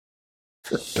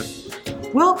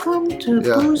Welcome to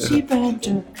Boozy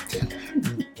Banter.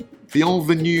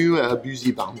 Bienvenue à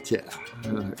Boozy Banter.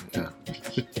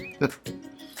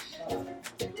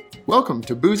 Welcome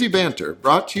to Boozy Banter,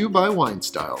 brought to you by Wine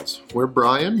Styles, where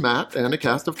Brian, Matt, and a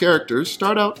cast of characters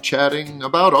start out chatting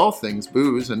about all things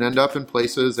booze and end up in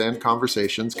places and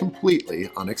conversations completely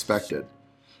unexpected.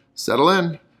 Settle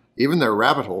in. Even their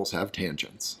rabbit holes have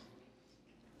tangents.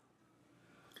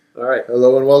 All right.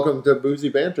 Hello and welcome to Boozy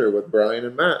Banter with Brian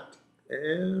and Matt.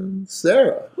 And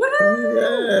Sarah.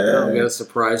 Yeah. We got a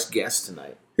surprise guest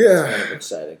tonight. Yeah. It's kind of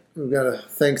exciting. We've got a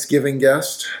Thanksgiving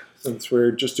guest, since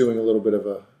we're just doing a little bit of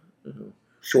a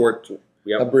short,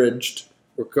 abridged.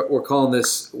 We're calling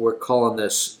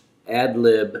this ad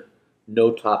lib,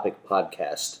 no topic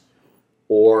podcast,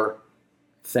 or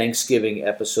Thanksgiving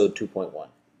episode 2.1.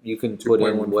 You can put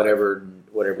in whatever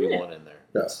you want in there.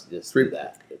 Yeah. Just do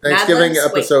that. Thanksgiving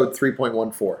episode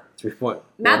 3.14.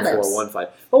 3.1415.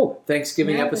 Oh,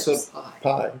 Thanksgiving episode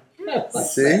pie.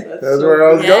 Yes. See? That's where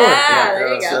I was going. Yeah,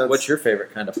 there you go. What's your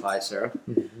favorite kind of pie, Sarah?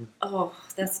 Oh,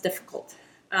 that's difficult.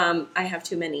 I have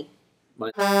too many.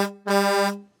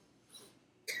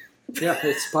 Yeah,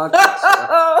 it's podcast.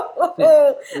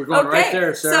 Sarah. We're going right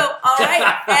there, Sarah. So, all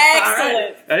right.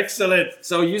 Excellent. All right. Excellent.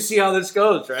 So you see how this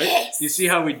goes, right? Yes. You see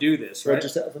how we do this, right? What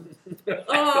just happened?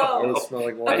 Oh. It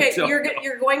smelling wine. Okay, you're going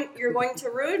to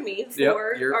ruin me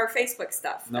for our Facebook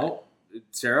stuff. No,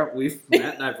 Sarah,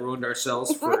 Matt and I've ruined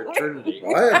ourselves for eternity.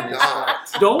 I have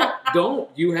not. Don't.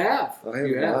 You have. I have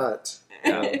not.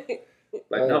 Yeah.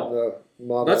 But no.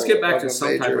 Let's get back to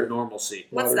some type of normalcy.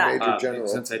 What's that? Major general.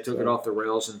 Since I took it off the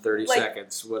rails in 30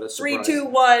 seconds. What a surprise. 3, 2,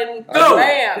 1, go!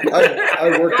 Bam!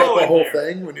 I worked out the whole there.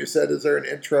 thing when you said, is there an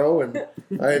intro? And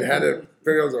I had it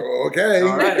figured, I was like, okay.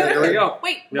 All right, there we go.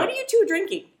 Wait, what are you two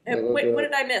drinking? No, Wait, what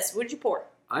did I miss? What did you pour?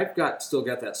 Still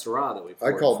got that Syrah that we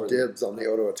I poured. called dibs on the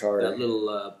Odo Atari. That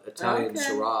little Italian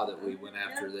Syrah that we went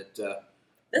after.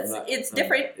 It's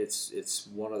different. It's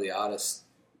one of the oddest.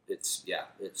 It's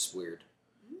weird.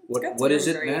 got What some is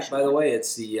it, Matt? variation. By the way,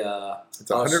 it's the. It's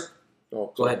 100.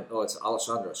 Oh, Go ahead. Oh, it's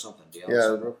Alessandro something.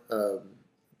 Yeah,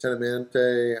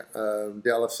 Tenemente di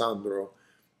Alessandro.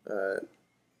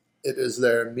 It is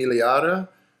their Miliara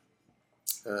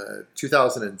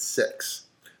 2006.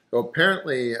 So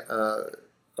apparently,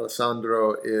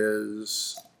 Alessandro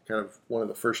is kind of one of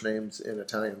the first names in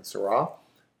Italian Syrah.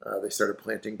 They started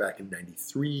planting back in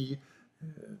 '93,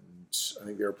 and I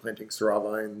think they were planting Syrah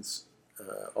vines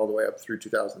all the way up through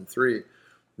 2003.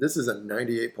 This is a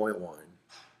 98 point wine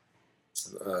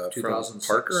from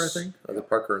Parker, I think, or the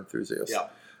Parker Enthusiast. Yeah.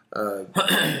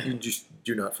 You just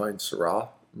do not find Syrah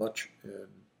much in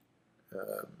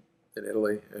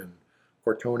Italy, and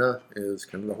Cortona is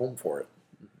kind of the home for it.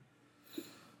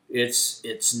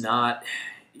 It's not,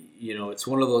 it's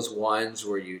one of those wines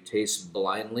where you taste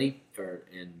blindly,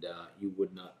 and you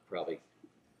would not probably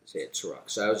say it's Syrah.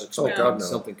 So I was expecting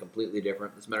something completely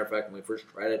different. As a matter of fact, when we first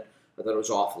tried it, I thought it was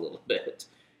off a little bit,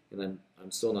 and then I'm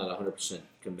still not 100%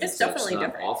 convinced. It's definitely not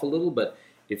different. Off a little, but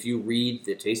if you read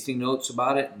the tasting notes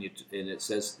about it, and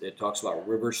it talks about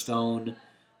Riverstone,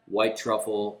 white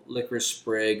truffle, licorice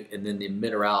sprig, and then the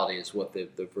minerality is what the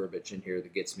verbiage in here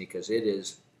that gets me, because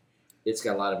it's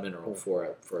got a lot of mineral for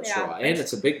a Syrah, and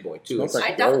it's a big boy too. Smells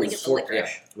I definitely get the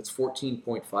licorice. It's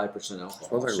 14.5% alcohol.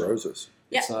 Smells like roses.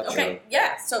 Yeah. It's not Okay.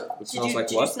 Yeah. So It did smells you like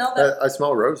did what? you smell that? I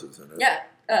smell roses in it. Yeah.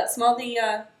 Smell the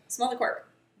cork.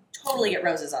 Totally get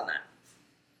roses on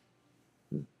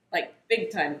that. Like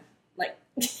big time. Like.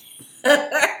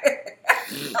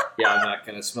 Yeah, I'm not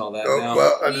gonna smell that Oh, now.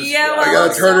 well, I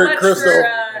got a so Turner much Crystal. for,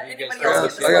 You anybody guys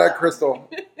else got I got a crystal.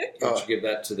 Why don't you give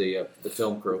that to the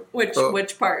film crew? Which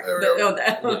part? there we go.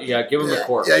 That. Yeah, give them the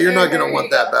cork. Yeah, you're not going There to want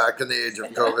you that go. back in the age of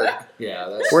COVID. Yeah,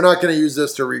 that's We're not going to use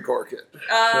this to recork it.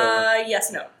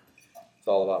 Yes, no. it's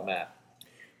all about Matt.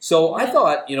 So I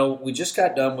thought, we just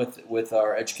got done with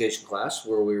our education class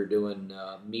where we were doing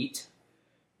meat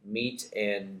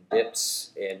and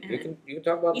dips, and you can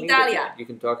talk about meat. Italia. You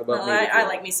can talk about meat. I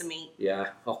like me some meat. Yeah.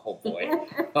 Oh boy.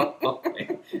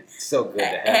 It's so good to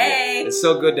have Hey. you. It's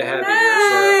so good to have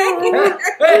you here,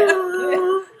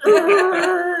 Sarah.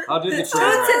 How did the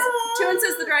train? Tunes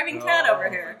is the driving cat over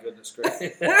here. Oh my goodness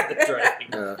gracious!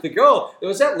 The girl.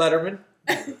 Was that Letterman?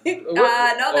 No,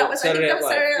 that was Saturday Night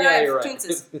Live. Yeah, you're right.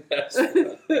 Tunes. That's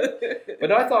right.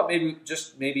 But I thought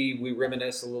maybe we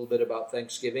reminisce a little bit about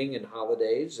Thanksgiving and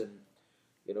holidays, and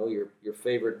your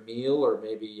favorite meal, or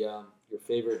maybe your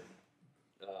favorite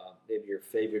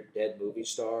dead movie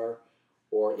star,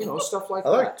 or stuff like I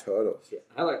that. like turtles. Yeah,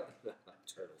 I like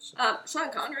turtles.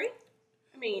 Sean Connery.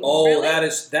 I mean, Oh, really?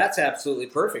 that's absolutely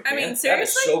perfect. I Man. mean, that is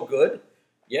seriously? so good.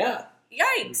 Yeah,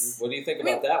 Yikes! What do you think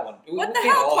about that one? What We the can't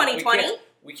hell, all- 2020?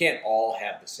 We can't all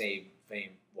have the same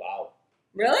fame. Wow.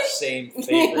 Really? Same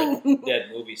favorite dead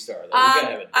movie star. Though. We gotta have a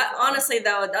different one. Honestly,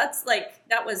 though,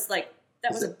 that was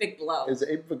Is a big blow. Is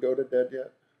Abe Vigoda dead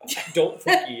yet? I don't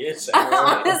think he is.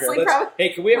 Honestly, Okay. probably.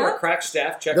 Hey, can we have our crack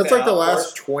staff check That's that like the out for last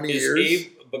us? 20 Is years.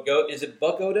 Abe Vigoda? Is it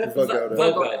Vigoda? Vigoda.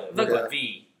 Vigoda. With Yeah. a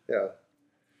V. Yeah.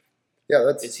 Yeah,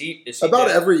 that's Is he about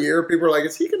dead? every year. People are like,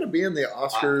 "Is he going to be in the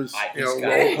Oscars?" He's roll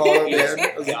gotta- call at the he's end.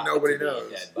 I was like, got nobody to be knows.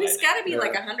 dead by He's now. got to be Yeah.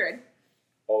 like 100.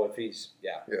 Oh, if he's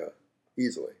Yeah,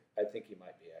 easily. I think he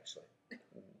might be actually.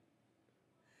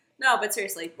 No, but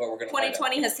seriously, But we're gonna find out.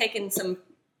 2020 has taken some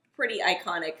pretty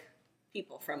iconic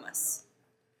people from us.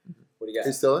 What do you got?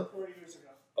 He's still in. 4 years ago.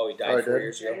 Oh, he Oh, died he 4 did?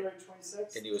 years ago. January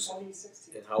 26th, And he was-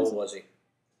 2016. And how old was he?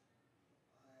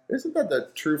 Isn't that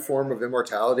the true form of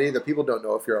immortality? That people don't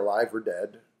know if you're alive or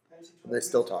dead. And they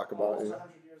still talk about it. Almost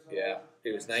 100 years old. Yeah,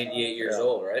 he was 98 years Yeah.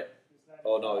 old, right? He was 95.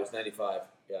 Oh no, he was 95.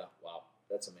 Yeah, wow,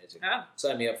 that's amazing. Yeah.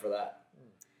 Sign me up for that.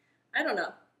 I don't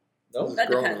know. No, This is That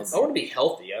grown depends. I want to be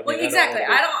healthy. Well, exactly.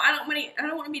 I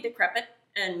don't want to be decrepit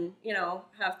and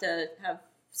have to have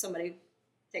somebody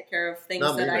take care of things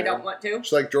Not me, that I man. don't want to.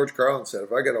 Just like George Carlin said,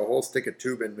 if I get a whole stick of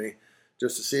tube in me,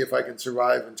 just to see if I can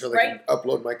survive until they can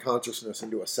upload my consciousness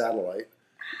into a satellite,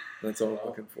 that's all I'm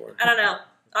looking for. I don't know.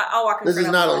 I'll walk in This front is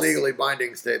of not a a bus. legally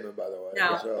binding statement, by the way.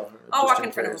 No. So, I'll just walk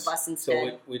in front of a case. bus So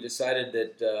instead. we decided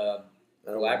that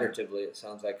I don't want to- collaboratively, it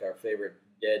sounds like our favorite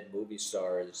dead movie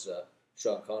star is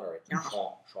Sean Connery. Yeah.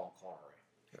 Sean Connery.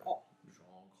 Sean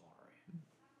Connery.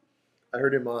 I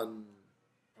heard him on,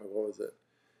 what was it?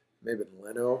 Maybe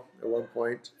Leno at one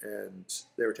point, and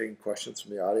they were taking questions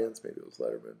from the audience. Maybe it was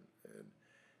Letterman. And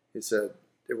he said,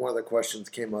 one of the questions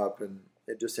came up, and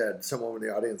it just had someone in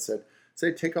the audience said,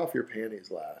 "Say, take off your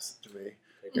panties last to me."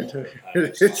 and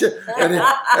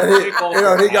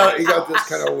he got this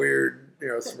kind of weird,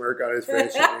 smirk on his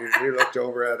face, and he looked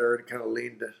over at her and kind of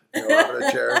leaned, out of the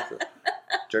chair. And said,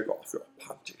 "Take off your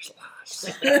panties last."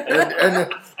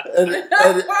 and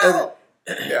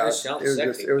yeah, This sounds it was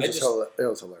sexy. it was I just just- it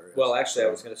was hilarious. Well, actually, I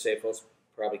was going to say folks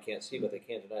probably can't see, but they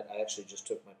can tonight. I actually just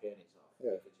took my panties off.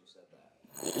 Yeah. Because you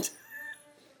said that.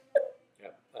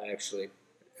 Yeah, I actually.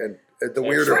 and the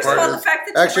weirder First of all, part the is fact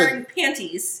that you're actually wearing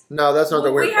panties. no, that's not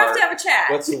the weird We have part. to have a chat.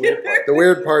 What's the weird part? The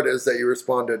weird part is that you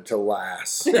responded to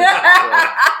lass.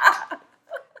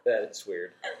 That is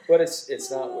weird, but it's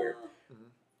not weird.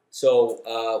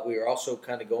 So we are also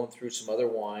kind of going through some other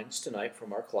wines tonight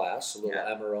from our class. A little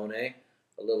Yeah. Amarone,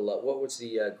 a little. What was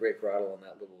the grape varietal on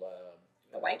that little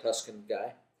The white? Tuscan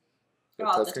guy? The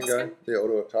Oh, the Tuscan guy, Tuscan? the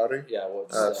Odo Ottari, Yeah,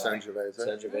 what's Sangiovese.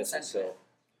 Sangiovese. Sangiovese. So,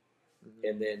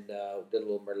 and then did a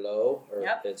little Merlot, or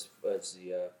Yep. as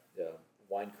the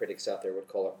wine critics out there would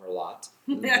call it Merlot.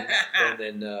 Mm-hmm. And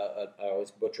then I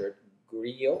always butcher it,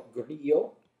 Grillo.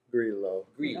 Grillo.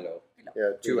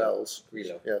 Yeah, two Grillo. L's.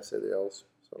 Grillo. Yeah, say the L's.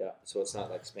 So. Yeah, so it's not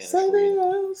like Spanish. Say where you- the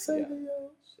L's. Say Yeah. the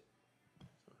L's.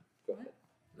 Go ahead.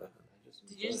 Nothing.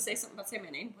 Did you just say something about say my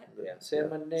name? What? Yeah, say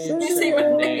my Say name. Say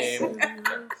my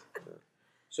name.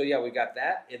 So yeah, we got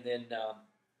that, and then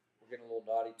we're getting a little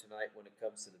naughty tonight when it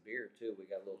comes to the beer too. We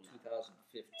got a little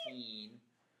 2015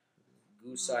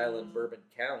 Goose Island Bourbon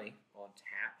County on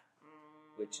tap,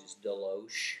 which is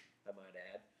Deloche, I might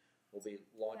add. We'll be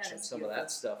launching is some of beautiful.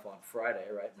 that stuff on Friday,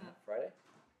 right? Friday,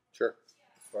 Sure.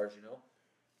 as far as you know.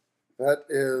 That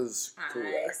is Nice.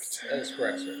 correct. That is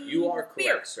correct, sir. You are correct,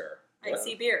 Beer. sir. I What?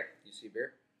 see beer. You see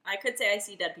beer? I could say I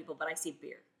see dead people, but I see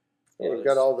beer. Well, we've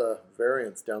got all the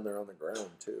variants down there on the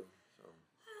ground too. So.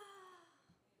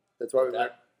 That's why we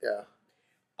went. Yeah.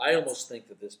 I almost think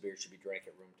that this beer should be drank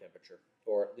at room temperature,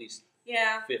 or at least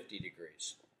Yeah. 50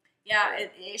 degrees. Yeah,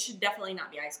 it should definitely not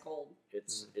be ice cold.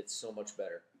 It's so much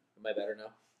better. Am I better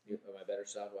now? Am I better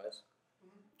sound wise?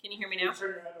 Can you hear me You now?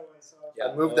 turn your head away, so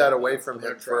I moved that away from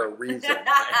him for a reason.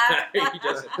 He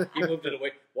doesn't. He moved it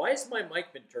away. Why has my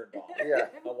mic been turned off? Yeah.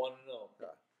 I want to know.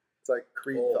 It's like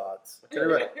Creed Oh. thoughts.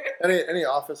 Anybody, any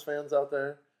Office fans out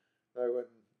there? I wouldn't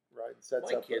write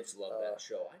sets My up. kids a- love that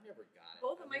show. I never got it.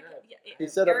 Both I of my mean, He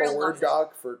set up Ariel a Word loves it.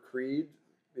 doc for Creed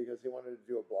because he wanted to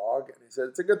do a blog, and he said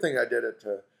it's a good thing I did it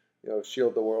to,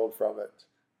 shield the world from it.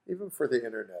 Even for the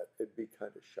internet, it'd be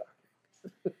kind of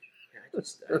shocking.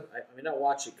 I mean, I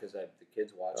watch it because the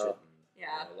kids watch it. And,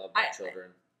 Yeah. I love my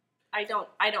children. I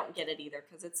don't get it either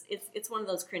because it's one of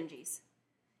those cringies.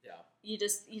 Yeah. You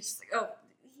just like, oh,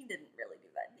 he didn't really do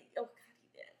that. Oh God,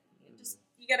 he did.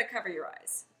 You got to cover your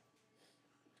eyes.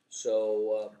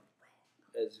 So,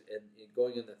 and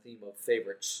going in the theme of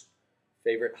favorites,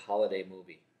 favorite holiday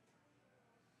movie.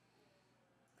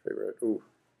 Favorite? Ooh,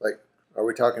 like, are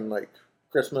we talking like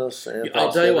Christmas and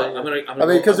I'll tell you what. Thanksgiving? I'm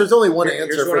gonna. because there's only one here's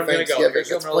answer where for I'm gonna go. Thanksgiving. Here's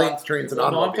where It's I'm gonna planes, trains, and No,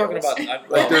 I'm talking automobiles. about.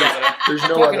 Like, there's I'm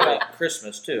no talking other. about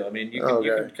Christmas too. I mean, you can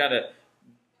Okay. kind of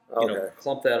Okay.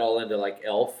 clump that all into like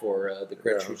Elf or the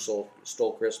Grinch Yeah. Who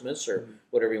Stole Christmas or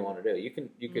whatever you want to do. You can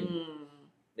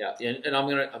yeah. And I'm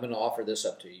gonna offer this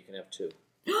up to you. You can have two.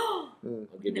 I'll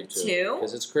give you two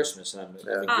because it's Christmas and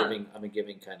I'm a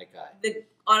giving kind of guy.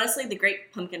 Honestly, the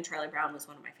Great Pumpkin Charlie Brown was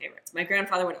one of my favorites. My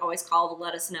grandfather would always call to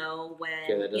let us know when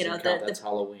that doesn't count. That's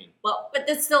Halloween. Well, but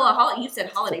that's still a holiday. You said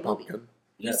holiday movie. Pumpkin.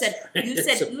 You said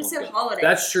holiday.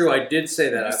 That's true. I did say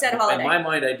that. You said holiday. In my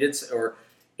mind, I did say,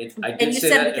 I did say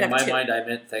that. In my mind, I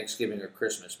meant Thanksgiving or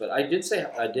Christmas, but I did say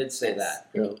that.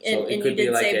 And, so and it you could be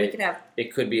did like say we could have.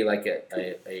 It could be like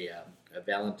a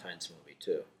Valentine's movie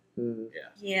too.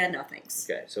 Yeah, no thanks.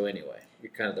 Okay, so anyway,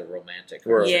 you're kind of the romantic.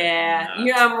 Yeah,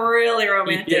 I'm really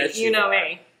romantic. Yes, you know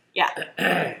me. Yeah,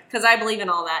 because I believe in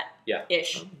all that. Yeah.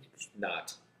 Ish.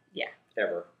 Not. Yeah.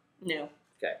 Ever. No.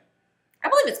 Okay. I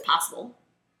believe it's possible.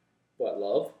 What,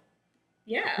 love?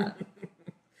 Yeah.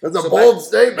 That's a bold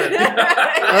statement.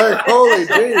 Holy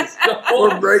jeez.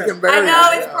 We're breaking barriers. I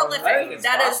know it's I prolific. think it's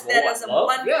That is possible.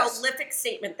 one Yes. prolific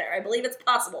statement there. I believe it's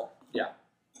possible. Yeah,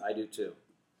 I do too.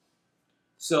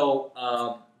 So,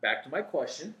 back to my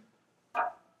question.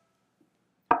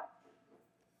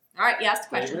 All right, you asked a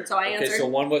question, so I answered. Okay, so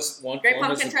one was Great one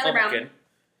was Pumpkin, the Charlie Brown. pumpkin.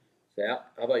 Yeah.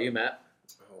 How about you, Matt?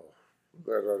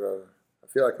 I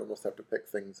feel like I almost have to pick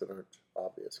things that aren't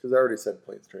obvious because I already said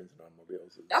planes, trains, and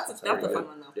automobiles. That's a fun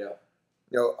one though. Yeah.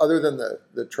 You know, other than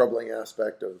the troubling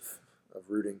aspect of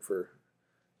rooting for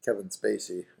Kevin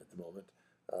Spacey at the moment,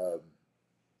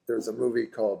 there's a movie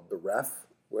called The Ref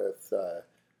with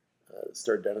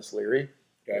starred Dennis Leary,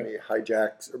 and he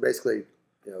hijacks, or basically,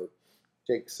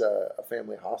 takes a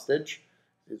family hostage.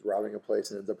 He's robbing a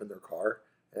place and ends up in their car,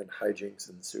 and hijinks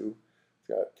ensue. It's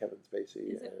got Kevin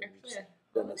Spacey Is it and actually a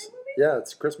Dennis. holiday movie? Yeah,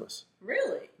 it's Christmas.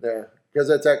 Really? Yeah, because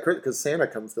because Santa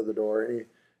comes to the door and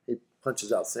he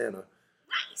punches out Santa.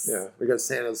 Nice. Yeah, because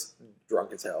Santa's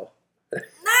drunk as hell.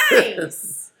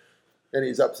 Nice. And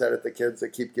he's upset at the kids that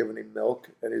keep giving him milk.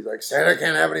 And he's like, Santa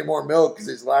can't have any more milk because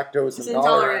he's lactose It's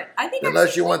intolerant. I think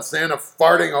Unless you want Santa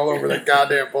farting all over the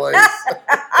goddamn place.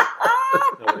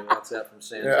 Nobody wants that from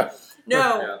Santa.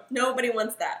 Yeah. Nobody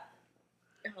wants that.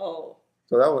 Oh.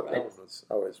 So that was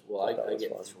I always Well, I was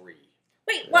get fun. 3.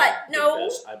 Wait, what? No.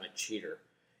 Because I'm a cheater.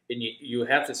 And you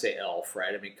have to say Elf,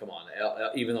 right? I mean, come on.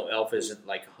 Even though Elf isn't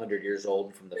like 100 years old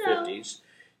and from the 50s,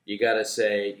 you got to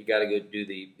go do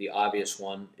the obvious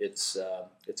one. It's a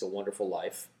Wonderful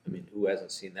Life. I mean, who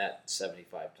hasn't seen that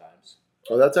 75 times?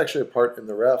 Well, that's actually a part in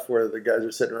The Ref where the guys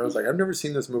are sitting around. I was like, I've never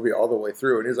seen this movie all the way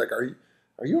through. And he's like, Are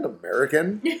you an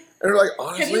American? And they're like,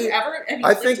 honestly, have you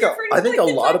I think a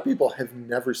lot of. of people have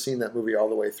never seen that movie all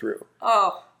the way through.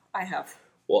 Oh, I have.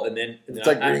 Well, and then It's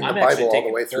like reading the Bible all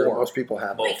the way through. Most people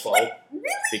have. Mofo, Really?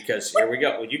 because here we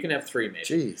go. Well, you can have 3 maybe.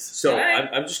 Jeez. So Okay.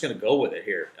 I'm just going to go with it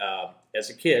here. As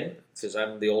a kid, because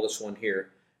I'm the oldest one here,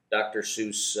 Dr.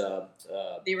 Seuss,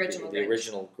 The original the Grinch.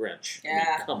 original Grinch. I Yeah.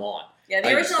 mean, come on. Yeah, the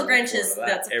I original used to Grinch look is forward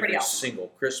to that's a pretty every awesome. single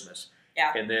Christmas.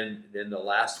 Yeah. And then the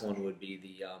last one would be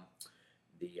the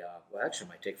well, actually, it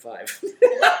might take 5.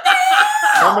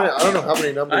 How many? I don't know how many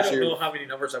I numbers don't you. know how many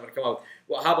numbers I'm going to come up with.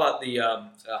 Well, how about the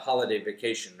holiday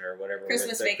vacation or whatever?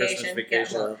 Christmas the vacation. Christmas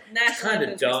vacation. Yeah, well, It's National kind of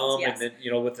Lampoon's dumb, Christmas,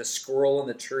 and then with the squirrel in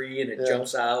the tree, and it Yeah.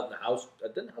 jumps out, and the house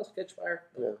didn't the house catch fire?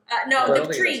 Yeah. No, I don't the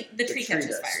think tree. it The does. tree The tree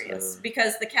catches does. fire. Yes,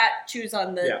 because the cat chews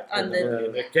on the and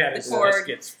the the cat the just cord.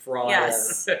 gets fried.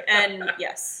 yes, and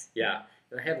yes. Yeah,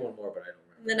 and I had one more, but I don't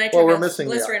The remember. Well, we're nitroglycerin missing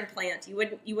the- glycerin plant.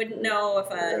 You wouldn't know if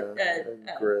and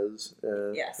Grizz.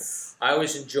 Yeah. yes. I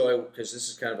always enjoy, because this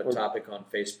is kind of a topic on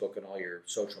Facebook and all your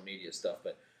social media stuff,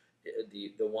 but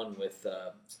the one with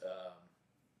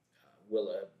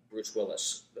Bruce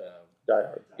Willis. Die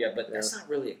Hard. Yeah, but that's not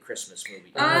really a Christmas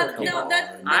movie. Come No, on.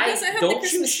 that doesn't have the Don't you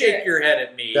Christmas shake spirit. your head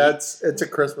at me, It's a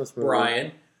Christmas movie.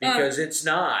 Brian, because it's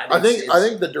not. I think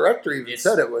It's- the director even it's-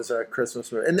 said it was a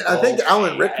Christmas movie, and I think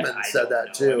Alan Okay, Rickman I said don't that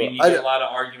know. too. I mean, you I get don't- a lot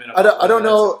of argument. I About don't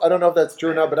know. whether I don't know if that's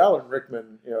true or not. But Alan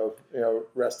Rickman,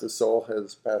 rest his soul,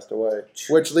 has passed away.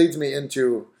 Which leads me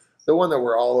into the one that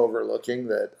we're all overlooking.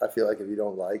 That I feel like if you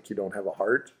don't like, you don't have a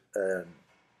heart. And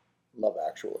Love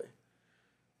Actually,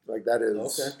 like that is.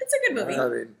 Okay. It's a good movie. I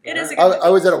mean, It is a good movie. I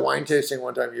was at a wine tasting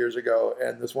one time years ago,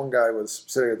 and this one guy was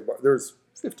sitting at the bar. There was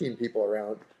 15 people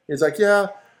around. He's like, "Yeah,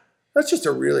 that's just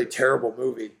a really terrible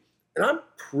movie," and I'm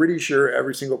pretty sure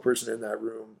every single person in that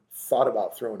room thought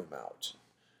about throwing him out.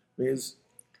 Because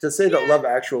to say that Love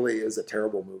Actually is a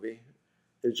terrible movie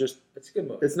is just, it's a good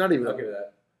movie. it's not even I'll give you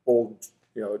that. old.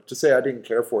 To say I didn't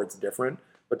care for it's different,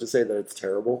 but to say that it's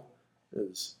terrible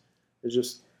is It's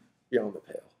just beyond the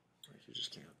pale. Like, you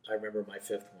just can't. I remember my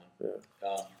fifth one.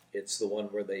 Yeah. It's the one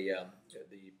where the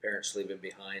parents leave him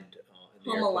behind. In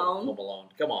the Home airport. Alone? Home Alone.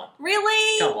 Come on.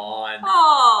 Really? Come on.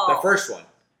 Oh. The first one.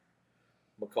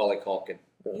 Macaulay Culkin.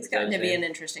 He's gotten to be an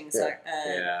interesting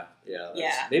yeah.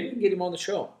 Maybe we can get him on the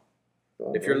show.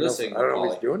 Well, If you're listening, I don't know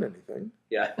if Macaulay. he's doing anything.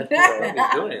 Yeah. I don't know if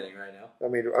he's doing anything right now. I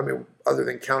mean, other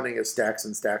than counting his stacks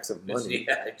and stacks of money.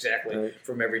 Yeah, exactly. Right.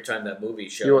 From every time that movie You,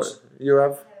 shows. you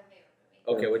have?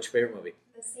 Okay, what's your favorite movie?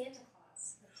 The Santa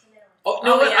Claus. with Tim Allen. Oh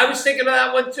no! Oh, yeah. I was thinking of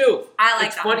that one too. I like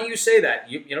It's that funny one. you say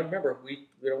that. You know, remember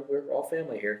we're all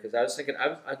family here because I was thinking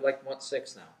I'd like want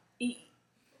 6 now.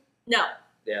 No.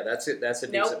 Yeah, that's it. That's a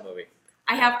decent movie.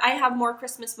 I have more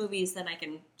Christmas movies than I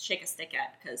can shake a stick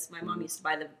at because my mom used to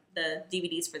buy the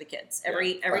DVDs for the kids.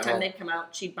 Every time they'd come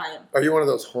out, she'd buy them. Are you one of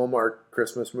those Hallmark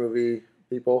Christmas movie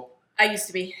people? I used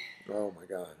to be. Oh my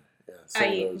god! Yeah.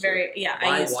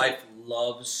 My wife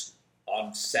loves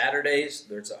on Saturdays.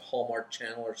 There's a Hallmark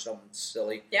channel or something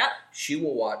silly. Yeah. She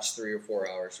will watch 3 or 4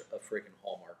 hours of freaking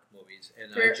Hallmark movies,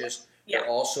 and they're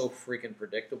all so freaking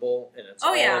predictable, and it's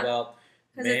all about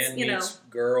man meets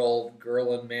girl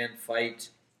and man fight.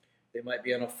 They might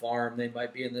be on a farm. They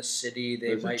might be in the city.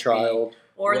 They might a child.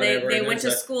 Or whatever, they and went to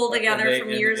there's school together from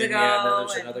years ago. Yeah, and then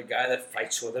there's another guy that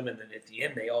fights with him, and then at the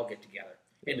end they all get together.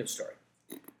 End of story.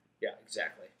 Yeah,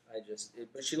 exactly.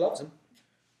 But she loves him,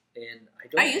 and I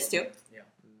don't. I used to. Yeah.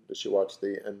 Does she watch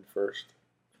the end first?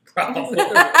 Probably.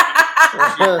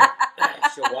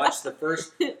 She'll watch the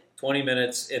first 20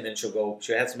 minutes, and then she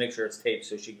has to make sure it's taped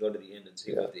so she can go to the end and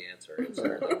see what the answer is.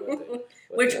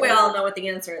 Which we all know what the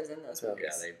answer is in those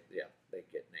movies. They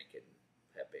get naked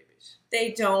and have babies.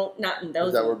 They don't, not in those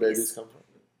Is that where movies. babies come from?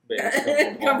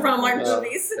 Babies Come from Hallmark. our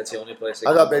movies. That's the only place.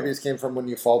 I thought babies came from when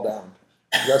you fall down.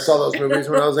 You guys saw those movies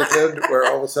when I was a kid where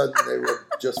all of a sudden they would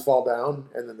just fall down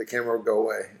and then the camera would go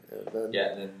away. And then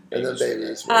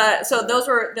babies. So those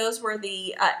were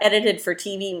the edited for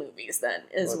TV movies. Then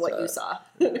is What's what that? you saw.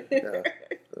 Yeah.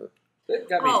 That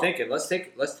got me thinking. Let's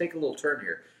take a little turn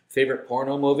here. Favorite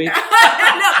porno movie? no, okay,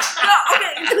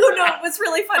 it's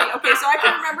really funny. Okay, so I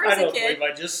can remember as a kid.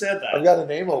 I just said that. I've got to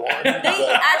name a one.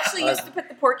 They actually used to put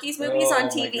the Porky's movies on my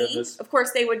TV. goodness. Of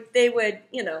course, they would edit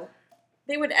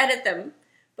them.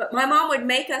 But my mom would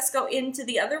make us go into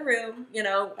the other room.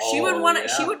 She would watch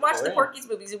the Porky's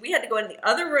movies, and we had to go into the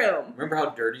other room. Remember how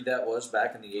dirty that was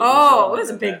back in the 80s? Oh, it was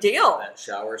a big deal. That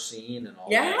shower scene and all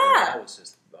Yeah. that. That was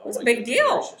just, it was a big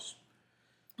deal. Gracious.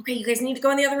 Okay, you guys need to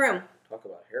go in the other room. Talk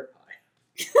about hair pie.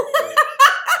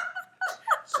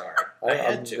 Sorry.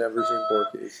 I've never seen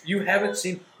Porky's. You haven't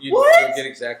seen... You'll get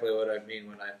exactly what I mean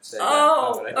when I say that.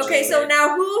 Oh, okay, so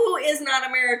now who is not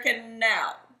American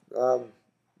now?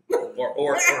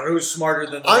 Or who's smarter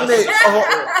than the I rest make. of us?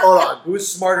 Hold on. Who's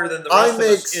smarter than the rest I of make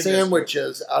us in this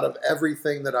sandwiches out of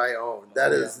everything that I own.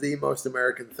 That is yeah. the most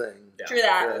American thing. Yeah. True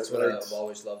that. That's what I've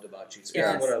always loved about you.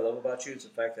 Yes. What I love about you is the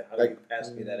fact that how you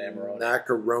passed me that Amarone.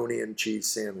 Macaroni and cheese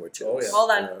sandwiches. Oh, yeah.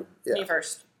 Hold on. Yeah. Me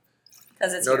first.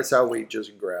 Because it's Notice how we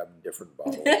just grabbed different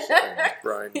bottles. And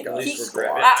Brian got least his we're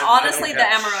squad. grabbing- honestly, I the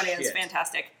don't have Amarone is shit.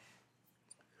 fantastic.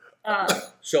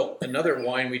 So another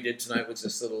wine we did tonight was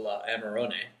this little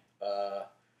Amarone.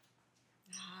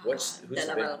 Who's some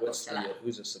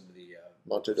of the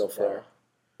Monte del supplier? Fra.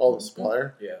 Oh, the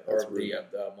supplier? Yeah, That's or rude.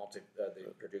 the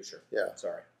producer. Yeah.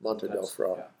 Sorry, Monte del That's-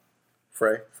 Fra. yeah.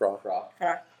 Fra. Fra.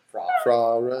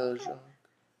 Fra.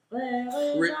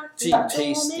 Pretty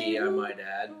tasty, I might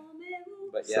add.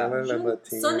 But yeah.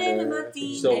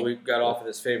 So we got off of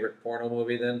this favorite porno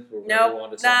movie then? We're gonna go on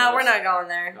to Nope. something Nah, we're else? not going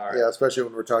there. All right. Yeah, especially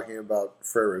when we're talking about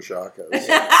Frere Jacques.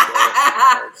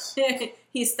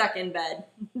 He's stuck in bed.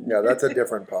 Yeah, that's a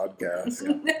different podcast.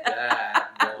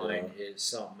 That wine is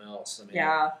something else. I mean,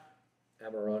 Yeah.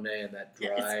 Amarone and that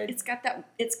dried. It's got that.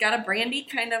 It's got a brandy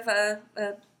kind of a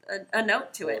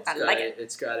note to it. I like it.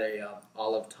 It's got a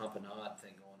olive tamponade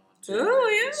thing going on too. Oh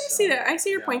yeah, I It's, see that. I see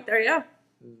your yeah. point there. Yeah.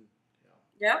 Mm.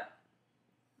 Yep.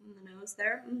 And the nose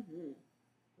there. Mm-hmm.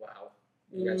 Wow.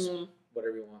 You guys,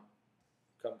 whatever you want,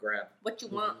 come grab. What you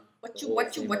want? What The you whole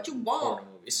want? theme What of you want? porno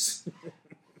movies.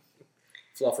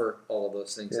 Fluffer, all of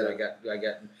those things that Yeah. I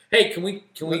got. Hey, can we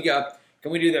do the?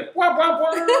 Can we do that? Oh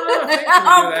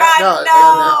God,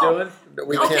 No, no! Doing?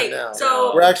 We Okay, can't now.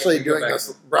 so- We're actually Okay, we go doing back.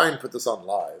 this. Brian put this on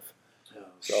live.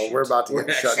 So we're about to We're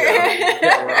get shut actually- down.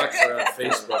 Yeah, we're actually on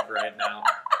Facebook right now,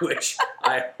 which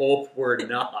I hope we're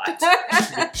not,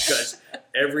 because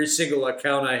every single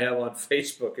account I have on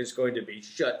Facebook is going to be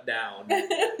shut down.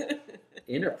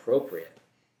 Inappropriate.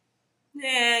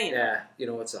 Yeah, you know. Yeah, you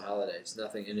know, it's a holiday. It's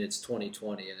nothing, and it's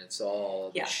 2020, and it's all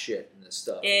the Yeah. shit and the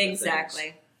stuff. and the things.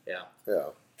 Exactly. Yeah. Yeah.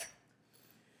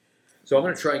 So I'm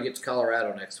going to try and get to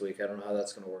Colorado next week. I don't know how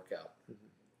that's going to work out.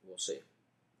 We'll see.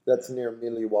 That's near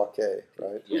Milwaukee,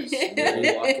 right? Yes,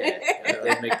 Milwaukee. Yeah,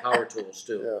 they make power tools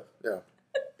too. Yeah.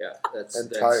 Yeah, that's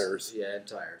tires. Yeah, and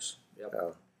tires. Yep. Yeah.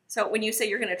 So when you say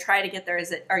you're going to try to get there,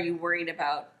 are you worried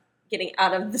about getting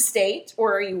out of the state,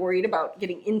 or are you worried about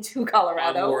getting into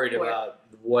Colorado? I'm worried about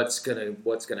what's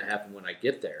gonna happen when I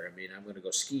get there. I mean, I'm gonna go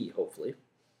ski, hopefully.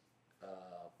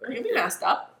 Are you masked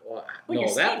up? Well, When you're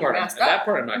no, skiing, that part. you're masked That up.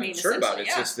 part I'm not I mean, concerned about. essentially,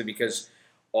 It's yeah. just that because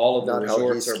all of the Not how he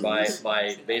resorts are by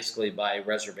skis. basically by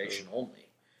reservation only,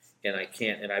 and I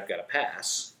can't. And I've got a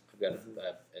pass. I've got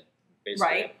basically,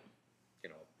 Right.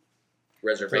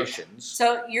 reservations.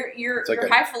 So you're It's like you're a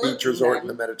highfalutin beach resort in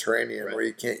then. the Mediterranean Right. where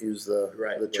you can't use the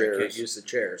Right. the I chairs. can't use the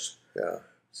chairs. Yeah.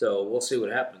 So we'll see what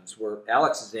happens.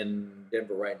 Alex is in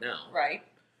Denver right now. Right.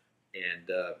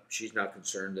 And she's not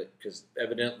concerned that because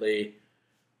evidently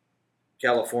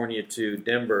California to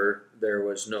Denver there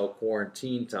was no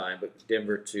quarantine time, but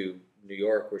Denver to New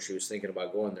York, where she was thinking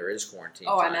about going, there is quarantine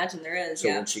Oh, I time. imagine there is. So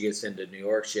Yeah. when she gets into New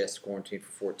York, she has to quarantine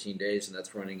for 14 days, and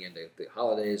that's running into the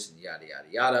holidays and yada yada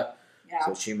yada. Yeah.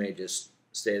 So she may just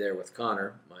stay there with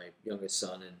Connor, my youngest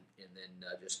son, and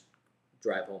then just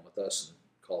drive home with us and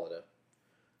call it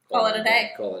a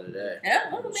day. Call it a day. Yeah,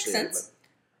 well, We'll that makes see, sense.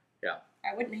 but, yeah.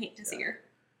 I wouldn't hate to see her.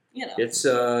 It's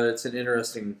an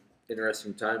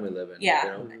interesting time we live in. Yeah.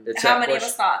 You know? It's How that many of question-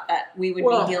 us thought that we would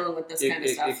Well, be dealing with this kind of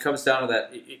stuff? It comes down to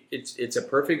that. It's a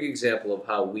perfect example of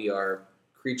how we are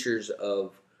creatures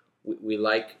of we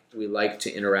like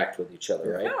to interact with each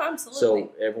other, right? Oh, absolutely.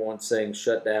 So everyone's saying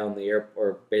shut down the air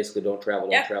or basically don't travel,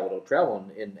 Yeah. don't travel.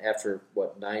 And after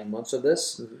 9 months of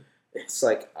this, Mhm. it's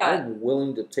like I'm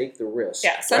willing to take the risk.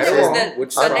 Yeah, Right Sunday or was wrong, the which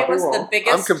is Sunday probably was the wrong.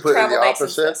 biggest I'm completely travel the day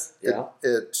since opposite.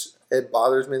 this. It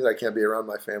bothers me that I can't be around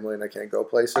my family and I can't go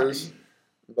places,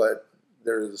 but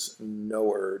there's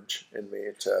no urge in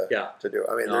me to do.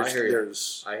 I mean, No, I hear you.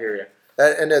 there's I hear you.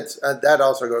 and it's that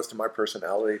also goes to my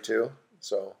personality too.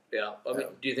 So Yeah. I mean, Yeah.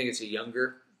 do you think it's a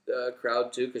younger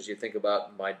crowd too? Because you think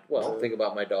about think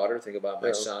about my daughter, think about my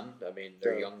Yeah. son. I mean,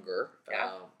 they're Yeah. younger.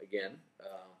 Yeah. Again.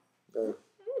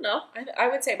 No, I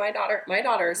would say my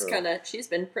daughter's Yeah. kind of she's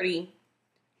been pretty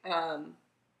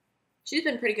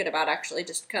good about actually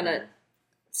just kind of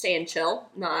staying chill,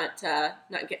 not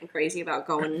getting crazy about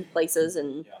going places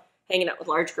and Yeah. hanging out with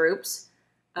large groups.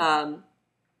 And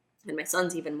my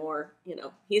son's even more,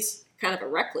 he's kind of a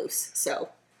recluse, so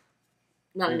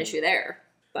not an issue there.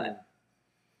 But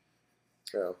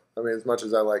yeah, I mean, as much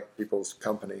as I like people's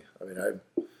company, I mean, I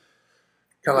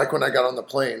kind of like when I got on the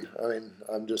plane. I mean,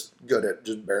 I'm just good at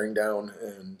just bearing down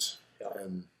and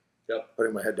Yep.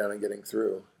 putting my head down and getting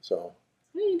through. So,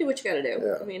 you do what you got to do.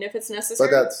 Yeah. I mean, if it's but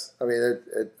necessary. that's, I mean,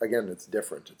 it again, it's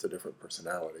different. It's a different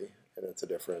personality and it's a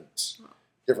different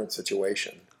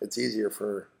situation. It's easier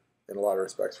in a lot of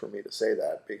respects, for me to say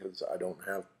that because I don't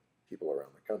have people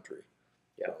around the country.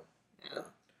 Yeah. So, Yeah.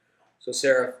 So,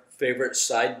 Sarah, favorite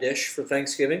side dish for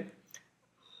Thanksgiving?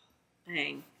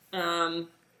 Dang.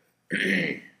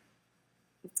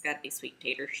 It's got to be sweet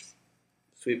taters.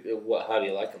 Sweet. How do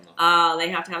you like them though? They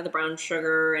have to have the brown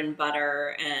sugar and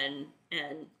butter and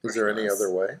is there any marshmallows.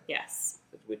 other way? Yes.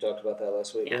 We talked about that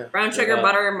last week. Yeah. Brown sugar, Yeah.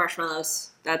 butter, and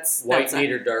marshmallows. That's White meat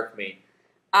it. or dark meat?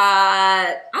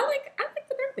 I like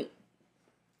the dark meat.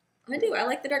 I do. I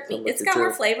like the dark meat. I'm with It's you got more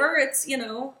too. flavor. It's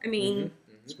I mean,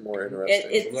 It's more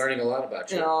interesting. It's- I'm learning a lot about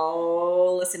you.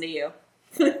 no, listen to you.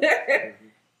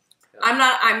 I'm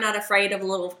not afraid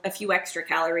of a few extra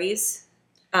calories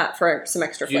for some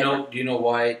extra Do you flavor. know? Do you know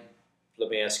why? Let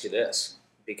me ask you this,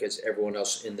 because everyone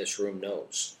else in this room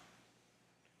knows.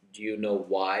 Do you know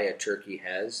why a turkey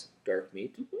has dark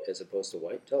meat as opposed to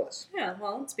white? Tell us. Yeah,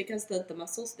 well, it's because the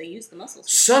muscles, they use the muscles.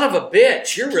 Son of a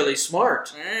bitch! You're really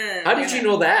smart. How did yeah. you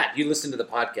know that? You listened to the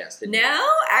podcast, didn't you? No,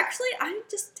 actually, I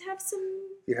just have some.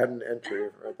 You had an entry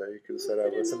right there. You could have said, I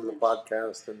listened to the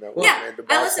podcast and that was Yeah, made the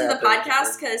I boss listen to the happy."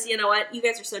 podcast because you know what? You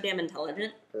guys are so damn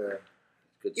intelligent. Yeah.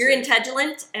 Good You're save.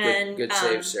 intelligent and Good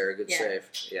save, Sarah. Good yeah. save.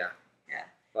 Yeah. Yeah.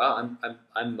 Well,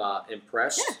 I'm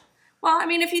impressed. Yeah. Well, I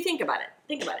mean, if you think about it.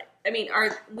 I mean,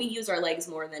 we use our legs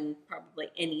more than probably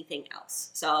anything else.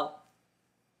 So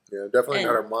Yeah, definitely And-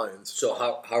 not our minds. So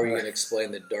how are you going to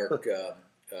explain the dark,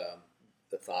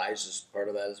 the thighs as part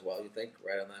of that as well? You think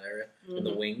right on that area, and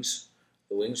the wings.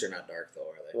 The wings are not dark though,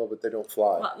 are they? Well, but they don't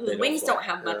fly. well, They the don't wings fly. don't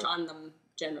have much Yeah. on them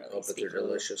generally. Oh, but they're speaking.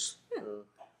 delicious. Yeah.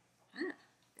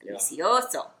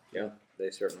 Delicioso. Yeah, they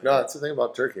certainly. No, are. that's the thing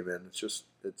about turkey, man. It's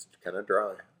kind of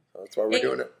dry. So that's why we're It-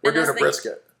 doing it. We're and doing that's a the-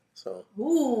 brisket. So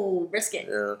Ooh, brisket.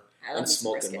 yeah, I love I'm me some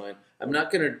smoking brisket. mine. I'm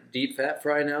not going to deep fat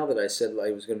fry now that I said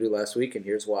I was going to do last week, and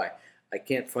here's why. I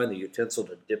can't find the utensil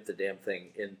to dip the damn thing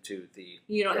into the.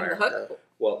 You don't have the dryer. hook?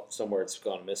 Well, somewhere it's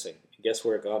gone missing. Guess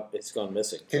where it's gone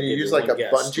missing? Can I'll you give use like a one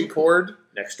guess. bungee cord,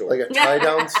 Next door? like a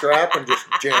tie-down strap, and just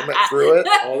jam it through it?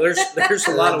 Oh, there's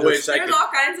a lot of ways I There's could. all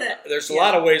kinds of. There's a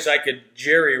lot of ways I could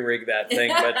jerry rig that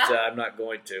thing, but I'm not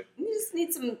going to. You just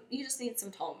need some. You just need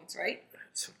some tongs, right?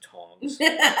 Some tongs.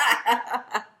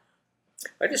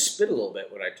 I just spit a little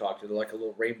bit when I talked. Like a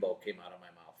little rainbow came out of my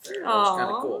mouth there. That was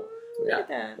kind of cool. Look at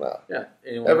that. Well, Yeah.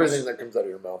 Anyone everything else? that comes out of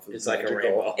your mouth is It's like a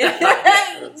magical.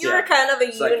 rainbow. You're kind of a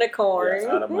It's like- unicorn. Yeah,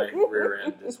 out of my rear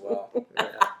end as well. Yeah.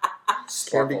 Candy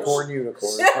Sparkles. corn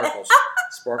unicorn.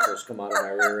 Sparkles come out of my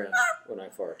rear end when I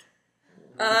fart.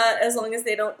 As long as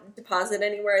they don't deposit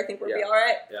anywhere, I think we'll be Yeah. all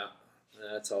right. Yeah,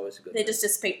 that's always a good They thing. just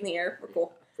dissipate in the air. We're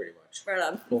cool. Pretty much. Right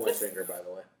on. Pull my finger, by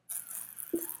the way.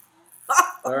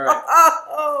 All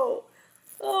right.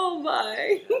 Oh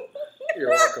my. You're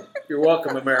welcome. You're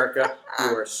welcome, America.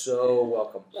 You are so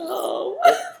welcome. Oh.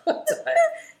 What the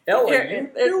hell are you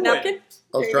doing? Napkin?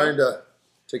 I was trying to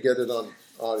get it on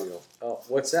audio. Oh,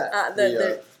 what's that?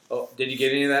 Oh, did you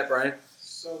get any of that, Brian?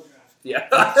 So good. Yeah.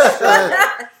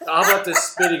 How about the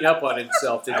spitting up on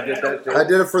himself? Did you get that too? I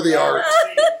did it for the art. Where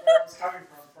I was coming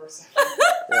from for a second.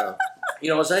 Yeah. You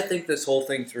know, as I think this whole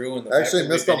thing through, and the I actually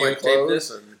fact missed that all we my videotaped clothes.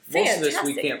 this, And most of this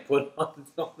we Fantastic. can't put on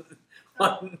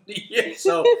the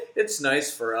so it's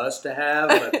nice for us to have,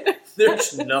 but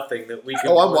there's nothing that we can.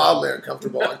 I'm put on. wildly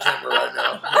uncomfortable on camera right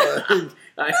now.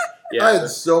 I I had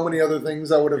so many other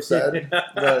things I would have said,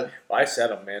 but I said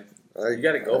them, man. You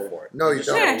got to go for it. No, you just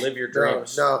don't. gotta live your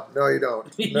dreams. No, you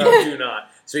don't. You No. do not.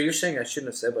 So you're saying I shouldn't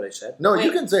have said what I said? No, you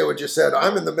Wait. can say what you said.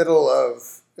 I'm in the middle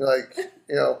of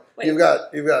Wait. you've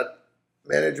got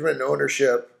management and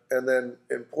ownership, and then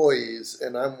employees,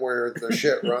 and I'm where the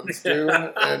shit runs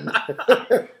to, and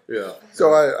Yeah.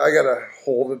 so I gotta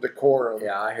hold a decorum.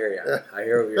 Yeah, I hear you. I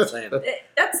hear what you're saying.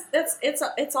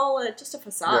 It's all just a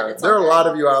facade. Yeah, It's there are all a lot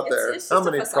of you out it's- there. it's How just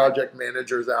a many facade. project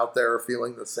managers out there are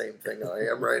feeling the same thing I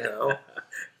am right now?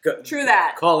 Go- True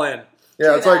that. Call in. Yeah,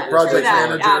 True it's like that, project true that,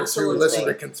 managers who absolutely. listen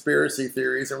to conspiracy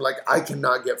theories and are like, I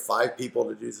cannot get 5 people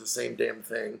to do the same damn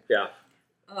thing. Yeah.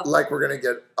 Ugh. Like we're gonna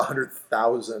get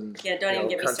 100,000. Yeah, don't even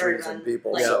get me countries started and on,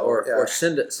 people. like- Yeah, So, or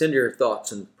send your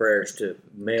thoughts and prayers to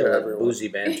mail To at everyone.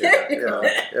 boozybanter.com.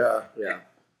 yeah. Yeah.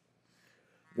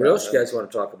 What else you guys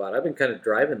want to talk about? I've been kind of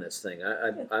driving this thing.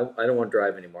 I don't want to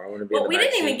drive anymore. I want to be in Well, the we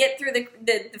back didn't even seat. get through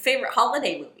the favorite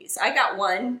holiday movies. I got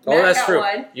one. Oh, Matt that's got true.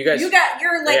 One. You guys- got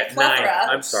your like Yeah, 9. plethora.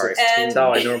 I'm sorry. And- That's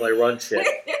how I normally run shit.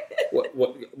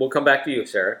 We'll come back to you,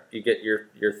 Sarah. You get your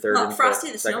third Oh, and Frosty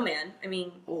fourth, the second. Snowman. I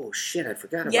mean, Oh shit! I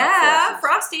forgot about yeah,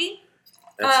 Frosty.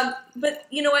 Frosty. But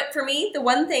you know what? For me, the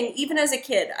one thing, even as a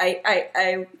kid,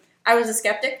 I was a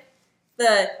skeptic.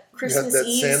 The Christmas that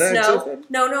Eve Santa snow. existed?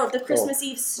 No, the Christmas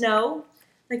Eve snow.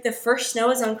 Like the first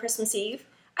snow is on Christmas Eve.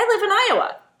 I live in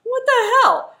Iowa. What the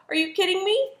hell? Are you kidding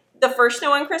me? The first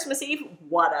snow on Christmas Eve?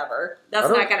 Whatever. That's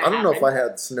not gonna happen. I don't know if I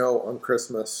had snow on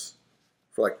Christmas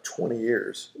for like 20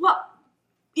 years. Well,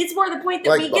 it's more the point that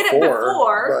Like we get it before,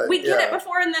 before. but We get yeah. it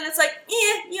before, and then it's like,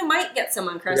 you might get some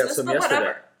on We got Christmas, some but yesterday.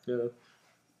 whatever. Yeah.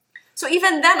 So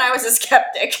even then, I was a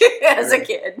skeptic as a Yeah.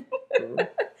 kid Mhm.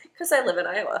 because I live in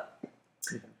Iowa.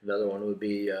 Another one would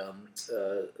be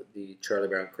the Charlie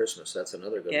Brown Christmas. That's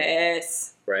another good one,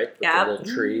 Yes. right? With Yeah. the little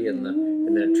tree and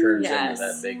then it turns Yes.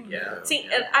 into that big See,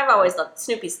 yeah. and I've always loved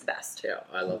Snoopy's the best. Yeah,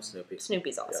 I love Snoopy.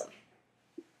 Snoopy's awesome.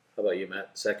 How about you,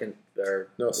 Matt? Second or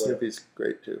No, what, Snoopy's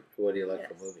great too. What do you like Yes.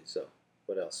 for movies? So,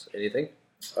 what else? Anything?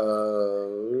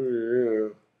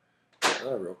 I'm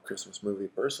not a real Christmas movie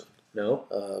person. No.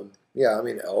 Yeah, I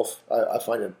mean Elf. I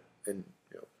find it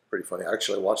pretty funny. I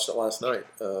actually watched it last night.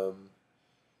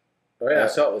 Oh yeah, I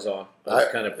saw it was on. I was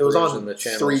kind of it was perusing on the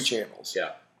channels. 3 channels.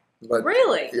 Yeah. But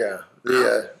Really? yeah,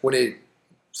 the when he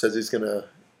says he's gonna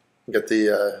get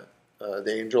the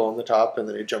angel on the top, and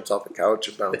then he jumps off the couch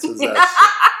and bounces.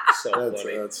 So That's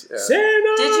funny. yeah.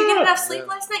 Santa! Did you get enough sleep Yeah.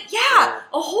 last night? Yeah,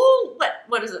 a whole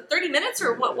what is it? 30 minutes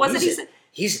or what was it? He said,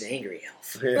 He's an angry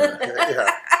elf. yeah.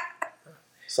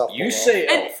 Softball. You say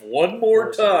And- elf one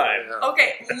more time. Yeah.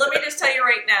 okay, let me just tell you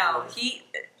right now,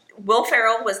 Will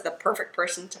Ferrell was the perfect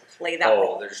person to play that Oh,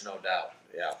 role. there's no doubt.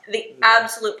 Yeah. The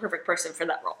absolute perfect person for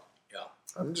that role.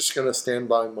 I'm just gonna stand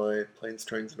by my planes,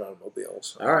 trains, and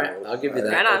automobiles. All right, I'll give you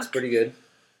that. Right on. That's pretty good.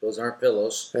 Those aren't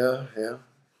pillows. Yeah.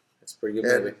 That's a pretty good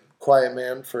movie. And Quiet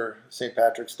Man for St.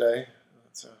 Patrick's Day.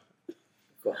 That's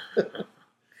Cool.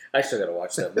 I still got to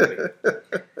watch that movie.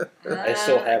 I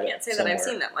still have I it can't say that I've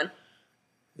somewhere. seen that one.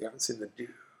 You haven't seen the Duke.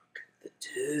 The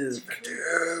Duke.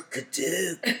 Duke. The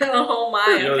Duke. Oh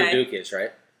my, You know who okay. the Duke is,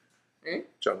 right?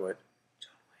 John Wayne.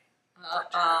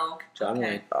 Oh. John Okay.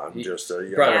 Wayne. I'm He- just a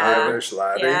young Probably Yeah. Irish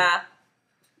laddie. Yeah.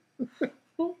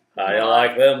 How do you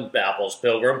like them apples,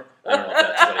 Pilgrim? I don't know if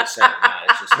that's what he said or not.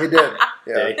 It's just, He did.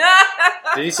 Yeah. Did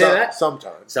Did he say that?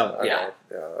 Sometimes. Some, I yeah. don't know.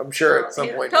 Yeah. I'm sure at some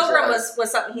point. in his Pilgrim life-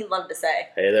 was something he loved to say.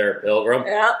 Hey there, Pilgrim.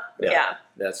 Yeah. Yeah. Yeah.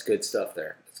 That's good stuff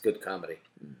there. It's good comedy.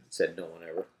 Said no one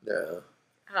ever.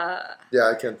 Yeah. Yeah,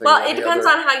 I can't think Well, of it any depends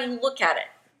other, on how you look at it.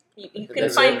 You can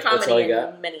That's find it? That's all comedy you in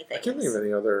got? many I things. can't think of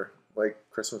any other like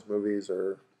Christmas movies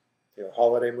or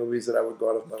holiday movies that I would go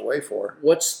out of my way for.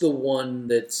 What's the one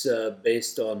that's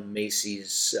based on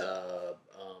Macy's?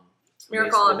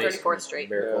 Miracle on Macy- 34th Street.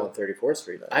 Miracle Yeah. on 34th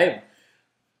Street. I'm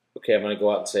going to go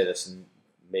out and say this, and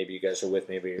maybe you guys are with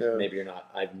me, maybe you're not.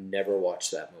 I've never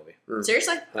watched that movie.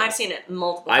 Seriously? I've seen it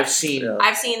multiple I've times. seen. Yeah.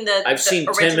 I've seen the I've seen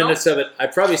the 10 original. minutes of it.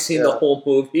 I've probably seen the Yeah. whole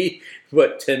movie,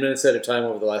 but 10 minutes at a time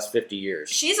over the last 50 years.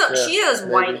 She is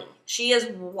maybe. whiny. She is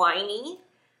whiny.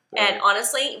 And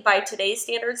honestly, by today's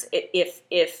standards,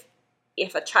 if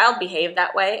a child behaved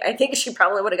that way, I think she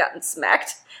probably would have gotten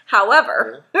smacked.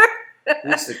 However,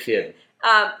 Who's the kid?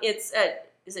 it's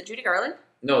is it Judy Garland?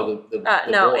 No, the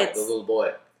no, boy, it's- the little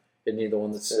boy. Isn't he the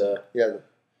one that's Yeah.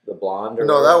 the blonde? Or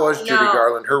No, that was Judy No.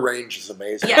 Garland. Her range is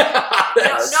amazing. Yeah.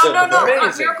 That's No.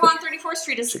 amazing. Miracle on 34th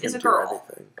Street She is can a do girl.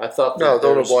 anything. I thought No, that the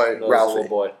little there's- boy, no, there's a Ralphie. little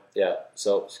boy. Yeah.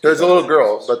 So There's a little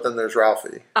girl, but then there's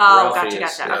Ralphie. Oh, Ralphie gotcha.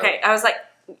 is- yeah. Okay, I was like,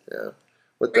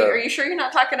 With are you sure you're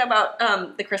not talking about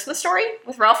the Christmas Story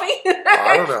with Ralphie?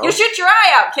 I don't know. You shoot your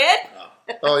eye out, kid.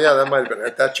 Oh yeah, that might have been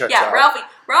it. That checks Yeah, out. Ralphie.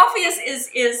 Ralphie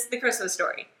is the Christmas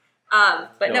Story.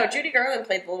 But no, No. Judy Garland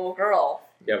played the little girl.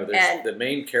 Yeah, but there's And- the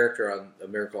main character on A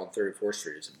Miracle on 34th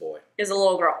Street is a boy. Is a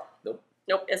little girl.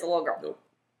 Nope. Is a little girl.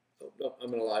 Nope, I'm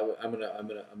gonna lie. I'm gonna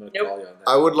Nope. call you on that.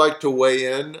 I would like to weigh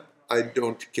in. I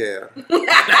don't care.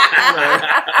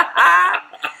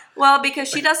 Well, because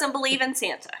she doesn't believe in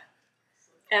Santa,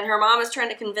 and her mom is trying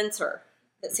to convince her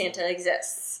that Santa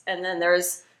exists. And then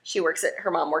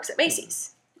her mom works at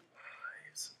Macy's.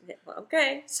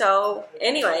 Okay, so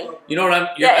anyway, You know what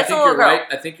I Yeah, think it's a you're little girl. right.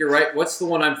 I think you're right. What's the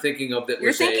one I'm thinking of that you're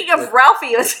was thinking of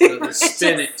Ralphie.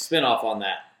 the spin-off on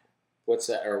that? What's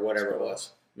that or whatever it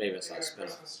was? Maybe it's not a spin-off.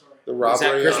 Christmas story. The Is that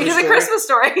robbery. Christmas It is a Story? Christmas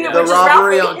Story. Yeah. The which is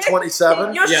robbery Ralphie. on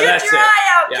 27. You'll Yeah, shoot that's your it. eye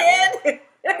out, Yeah. kid.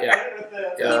 Yeah, With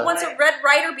the- Yeah. He wants a Red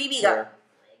Ryder BB gun.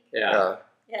 yeah,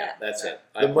 Yeah. that's it.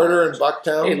 The murder in Hey,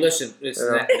 Bucktown. listen, it's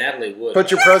Yeah. Natalie Wood.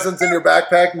 Put your presents in your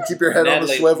backpack and keep your head on the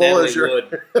swivel Natalie as your.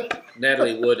 Wood.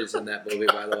 Natalie Wood is in that movie,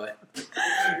 by the way.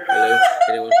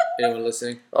 Hello? Anyone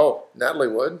listening? Oh, Natalie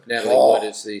Wood. Natalie Oh, Wood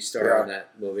is the star Yeah. in that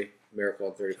movie, Miracle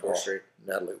on 34th Street.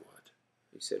 Natalie Wood.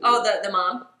 You said Oh, Wood. the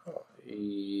mom.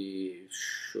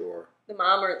 Sure. The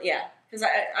mom, or yeah, because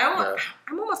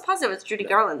I'm almost positive it's Judy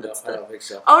Garland. No, That's I the. don't think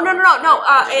so. Oh no.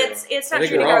 I It's I not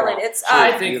think Judy we're all Garland. wrong. It's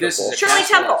I think this is a Shirley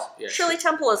cast Temple. loss. Yeah, Shirley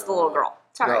Temple is the little girl.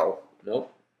 Sorry. No,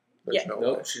 Nope. there's Yeah. no way.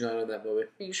 Nope. She's not in that movie.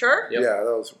 Are you sure? Yep. Yeah,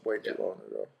 that was way too Yep. long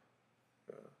ago.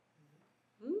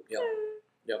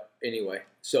 Yep. Anyway,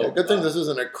 so Yeah, good thing this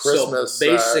isn't a Christmas. So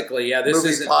basically, yeah, this movie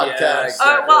isn't podcast. Yeah,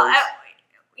 exactly. Well,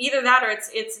 either that or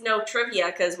it's no trivia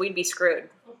because we'd be screwed.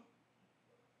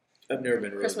 I've never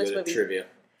been really Christmas good movie. at trivia.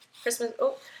 Christmas.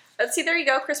 Oh, let's see. There you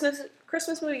go.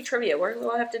 Christmas movie trivia.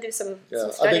 We'll have to do some. Yeah,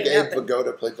 some I think studying Abe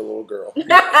Vigoda played the little girl.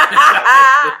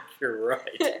 You're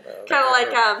right. Kind of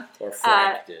like Or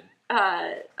Frank did.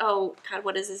 oh God,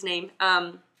 what is his name?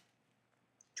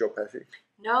 Joe Pesci,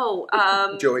 No,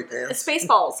 Joey Pants,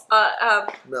 Spaceballs.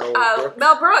 Mel Brooks.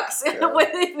 Mel Brooks, Yeah,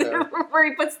 yeah. where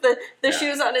he puts the Yeah.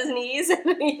 shoes on his knees. And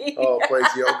Oh, plays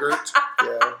yogurt.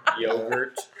 Yeah,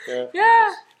 Yogurt. Yeah.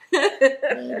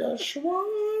 yeah.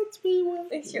 Schwartz,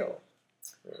 Sure.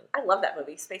 I love that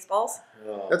movie, Spaceballs.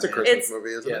 Oh, That's a man. Christmas It's-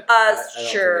 movie, isn't Yeah. it? I don't think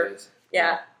Sure. it is.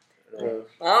 Yeah. No.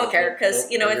 I don't care because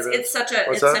Nope, you know maybe it it's is. such a What's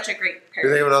it's that? such a great Do you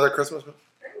parody. think of another Christmas movie?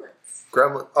 Gremlins.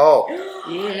 Gremlin. Oh,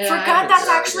 Yeah, Forgot that's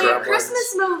Yeah, actually a Gremlins.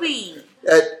 Christmas movie.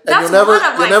 and That's you'll never one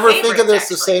of my think of favorites, this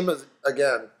the actually. same as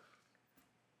again.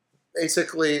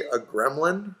 Basically, a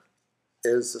gremlin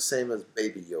is the same as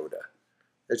Baby Yoda.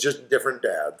 It's just different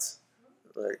dads.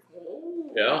 Like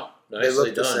Yeah. They Nicely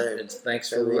look the done. same. And thanks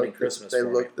they for ruining look, Christmas. they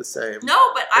for look me. the same.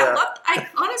 No, but Yeah. I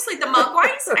honestly the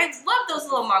Mogwais. I love those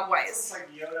little It's Mogwais. like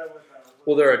Yoda with a.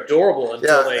 Well, they're adorable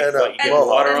until Yeah, they and, what, you get well,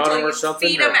 water on until them or you something.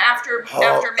 feed or- them after Oh,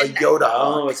 a midnight. Yoda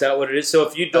Oh, hawk. is that what it is? So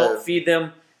if you don't Uh, feed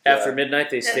them after yeah. midnight,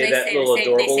 they Then stay they that stay- little they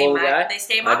adorable stay little guy. They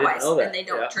stay I didn't know Mogwais that. and they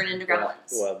don't Yeah. turn into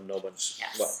gremlins. Well, no one's.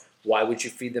 Yes. Why would you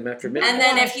feed them after midnight? And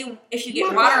then if you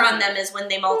get water on them is when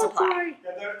they multiply.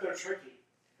 Yeah, they're tricky.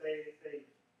 They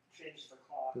change the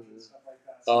cloth and stuff like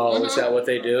that. Oh, is that what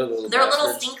they do? Little They're little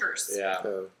bastards? stinkers. Yeah.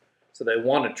 Uh, So they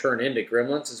want to turn into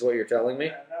gremlins, is what you're telling me?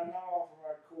 Yeah, not all of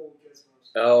them are cool gizmos.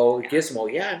 Oh,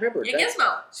 Gizmo. Yeah, I remember Yeah, that.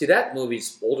 Gizmo. See, that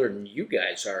movie's older than you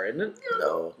guys are, isn't it?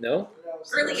 No. No? That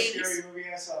was Early the most 80s. scary movie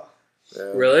I saw. Yeah.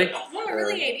 Really? Yeah,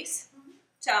 early 80s.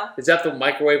 So. Is that the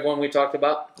microwave one we talked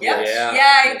about? Yes.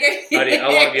 Yeah. How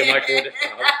long do you microwave it?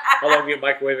 How long do you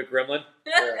microwave a gremlin?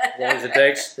 As long as it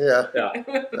takes? Yeah.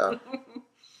 Yeah.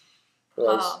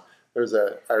 Well, there's an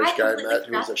Irish guy I met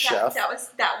who was a chef. That was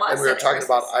and we were at talking Christmas.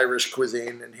 about Irish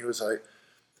cuisine, and he was like,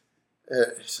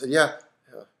 he said, yeah,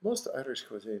 most Irish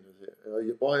cuisine is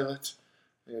you boil it,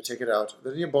 and you take it out,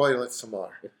 then you boil it some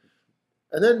more.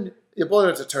 And then you boil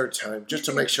it a third time just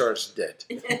to make sure it's dead.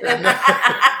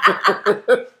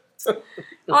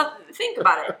 Well, think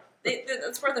about it.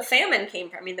 That's where the famine came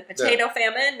from. I mean, the potato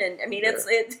famine, and I mean,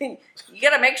 you got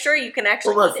to make sure you can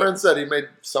actually. Well, my eat friend said he made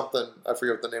something. I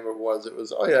forget what the name of it was. It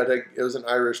was it was an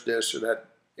Irish dish. It had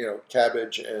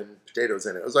cabbage and potatoes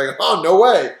in it. I was like, oh no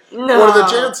way! No. What are the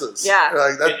chances? Yeah.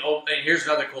 like that. And here's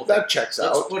another cool thing. That checks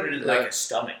Let's out. put it in Yeah. like a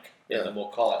stomach, and then we'll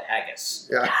call it haggis.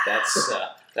 Yeah.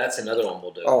 That's another one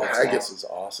we'll do. Oh, That's haggis awesome. is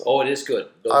awesome. Oh, it is good.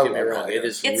 I Don't get me love wrong. It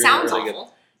haggis. is It really, sounds really awful.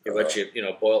 good.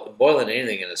 Yeah, but boiling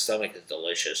anything in the stomach is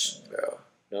delicious. Yeah.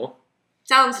 No?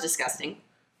 Sounds disgusting.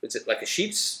 It's like a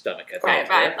sheep's stomach, I think.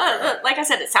 Right. Yeah? Like I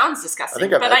said, it sounds I disgusting.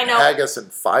 think I've but had I know haggis in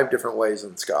 5 different ways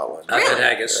in Scotland. I've had Really?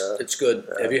 haggis. Yeah. It's good.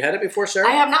 Yeah. Have you had it before, Sarah?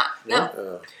 I have not. No?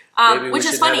 No. Maybe we Which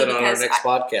should is funny have it on our because next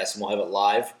podcast, and we'll have it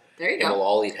live, there you and go. we'll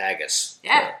all eat haggis.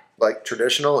 Yeah. Like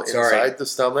traditional Sorry, inside the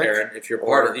stomach. Aaron, if you're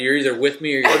Or- part of you're either with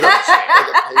me or Or you're the, not. or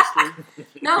the pastry.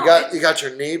 No. You got your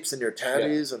neeps and your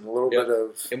tatties and a little Yep. bit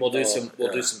of. And we'll do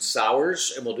yeah. do some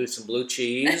sours, and we'll do some blue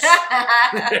cheese.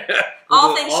 All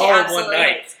We'll do things it she all in absolutely one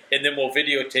night, hates. and then we'll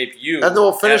videotape you. And then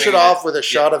we'll finish it having off with a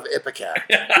shot of Ipecac.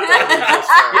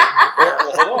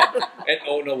 Well, hold on. And,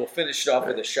 we'll finish it off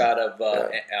with a shot of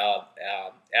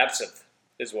absinthe.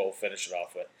 Is what we'll finish it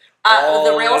off with. All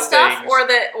The real the stuff, things. or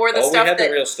the We stuff had that.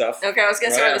 the real stuff. Okay, I was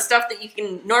gonna say, Right. or the stuff that you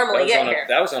can That normally was, get on here.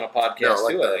 that was on a podcast Yeah,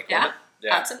 like too, that. I think. Yeah. wasn't it?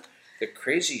 Yeah. Absinthe. The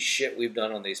crazy shit we've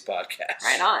done on these podcasts.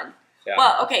 Right on. Yeah.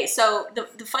 Well, okay, so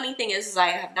the funny thing is I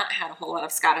have not had a whole lot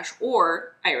of Scottish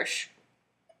or Irish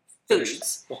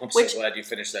foods. Well, I'm which- so glad you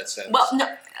finished that sentence. Well,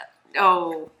 no.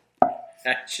 Oh,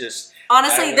 That's just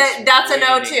honestly, I was that's a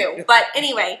no waiting. too. But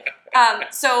anyway,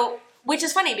 so which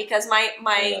is funny because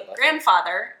my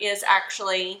grandfather is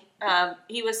actually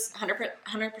he was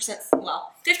 100%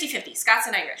 well 50-50 Scots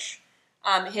and Irish.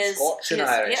 Scots and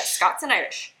Irish. Yeah, Scots and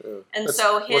Irish. Yeah. And That's-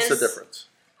 so his What's the difference?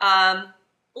 A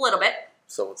little bit.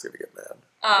 Someone's going to get mad.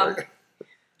 Um,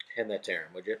 hand that to Aaron,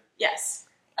 would you? Yes.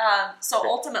 So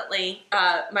ultimately,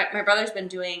 my brother's been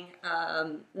doing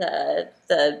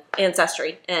the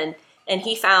ancestry, and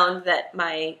he found that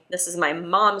this is my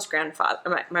mom's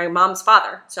grandfather, my mom's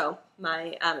father. So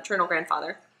my maternal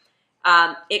grandfather.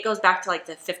 It goes back to like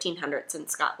the 1500s in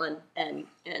Scotland, and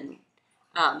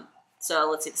so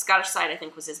let's see, the Scottish side I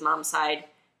think was his mom's side,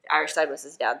 the Irish side was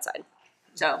his dad's side.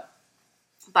 So,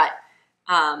 but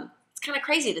it's kind of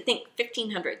crazy to think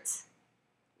 1500s.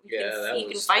 You can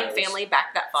find that was family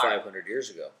back that far. 500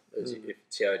 years ago. Mhm.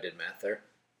 See how I did math there?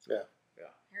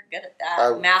 You're good at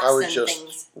that. Maths I was and just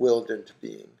things. willed into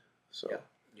being. So Yeah.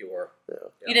 You were. yeah.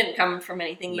 You didn't come from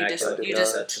anything. You I just did you not-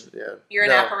 just yeah. you're an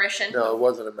No, apparition. No, it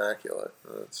wasn't immaculate.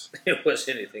 It's, It was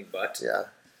anything but. yeah,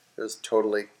 it was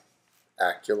totally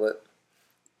accurate.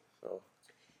 So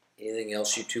Anything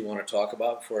else you two want to talk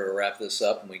about before we wrap this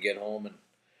up and we get home and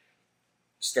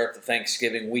start the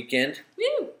Thanksgiving weekend?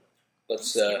 Woo.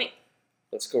 Let's Thanksgiving.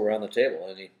 let's go around the table.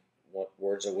 Any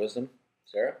words of wisdom,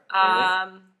 Sarah?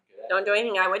 Anything? Don't do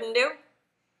anything I wouldn't do.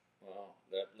 Well,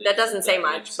 That doesn't say leaves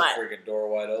much, the but- friggin' door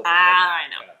wide open. I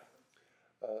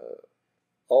know.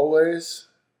 always,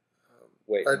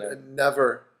 Wait, and, no. and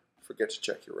never forget to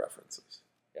check your references.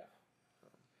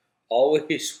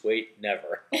 Always wait,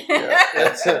 never. Yeah.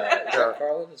 That's is Yeah. that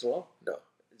Carlin as well? No.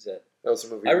 Is that? That was a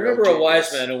movie. I remember Real a wise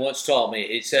Genius. man who once told me.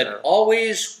 He said, Yeah.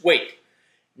 "Always wait,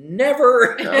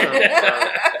 never." No,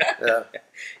 yeah,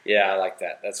 Yeah, I like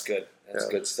that. That's good. That's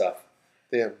Yeah. good stuff.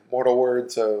 the immortal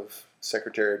words of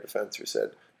Secretary of Defense, who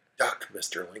said, "Duck,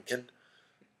 Mr. Lincoln."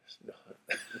 No,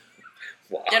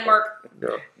 Wow. Denmark.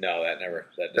 no, No,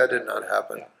 that did not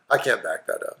happen. Yeah. I can't back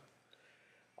that up.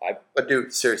 But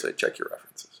dude, seriously, check your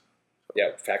references.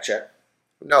 Yeah, fact check.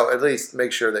 No, at least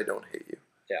make sure they don't hate you.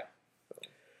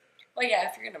 Well, yeah.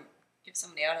 If you're gonna give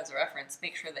somebody out as a reference,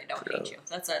 make sure they don't hate you.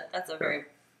 That's a very.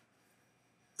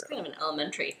 It's kind of an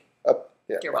elementary,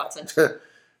 Yeah, dear Watson.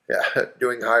 yeah.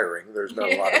 Doing hiring, there's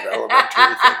not a lot of elementary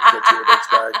things that you would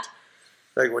expect.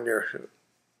 Like when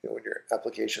your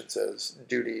application says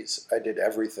duties, I did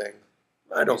everything.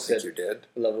 I don't think you did.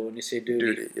 I love it when you say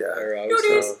duty. Duty, yeah. Or I always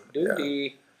Duties. say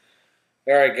duty.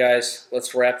 All right, guys,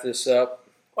 let's wrap this up.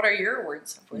 What are your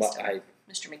words of wisdom, I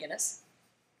Mr. McGinnis?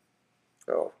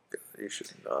 Oh, God, you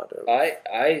should not have.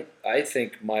 I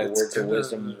think my It's words of gonna-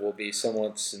 wisdom will be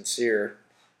somewhat sincere.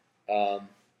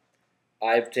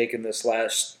 I've taken this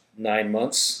last 9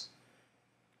 months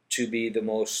to be the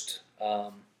most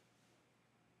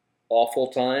awful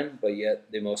time, but yet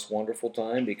the most wonderful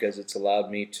time because it's allowed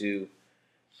me to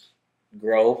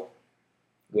grow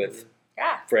with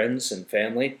Yeah. friends and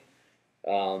family.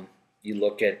 You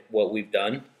look at what we've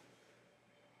done.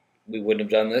 We wouldn't have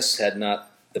done this had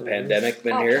not the pandemic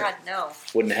been Oh here. God, no.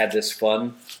 Wouldn't have had this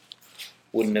fun.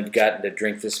 Wouldn't have gotten to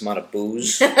drink this amount of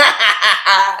booze.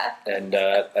 And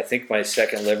I think my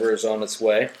second liver is on its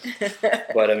way.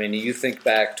 But I mean, you think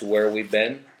back to where we've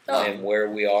been and where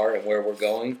we are and where we're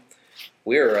going.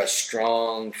 We're a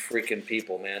strong freaking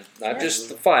people, man. Not just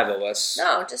the 5 of us,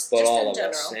 No, just but all in of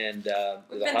general. us. And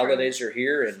We've the been holidays are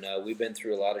here, and we've been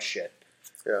through a lot of shit.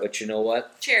 Yeah. But you know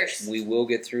what? Cheers. We will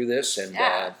get through this, and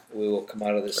Yeah. we will come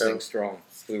out of this Yeah. thing strong.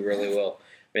 We really will.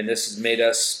 I mean, this has made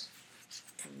us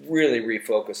really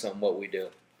refocus on what we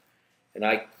do. And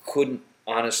I couldn't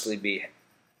honestly be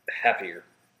happier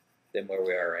than where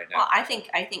we are right now. Well, I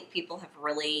think people have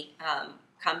really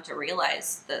come to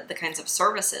realize the kinds of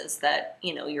services that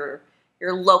your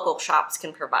local shops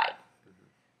can provide,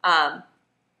 and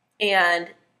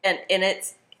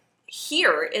it's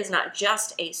here is not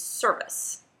just a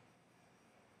service.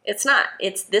 It's not.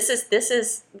 This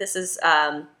is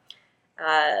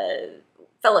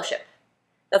fellowship.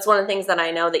 That's one of the things that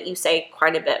I know that you say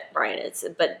quite a bit, Brian.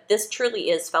 But this truly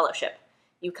is fellowship.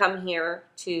 You come here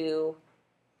to,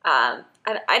 I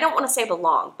don't want to say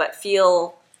belong, but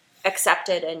feel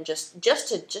accepted and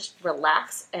just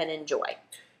relax and enjoy.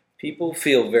 People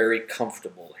feel very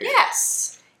comfortable here.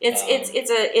 Yes, and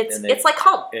it's like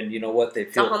home. And you know what? They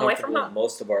feel home away from comfortable in home.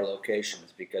 most of our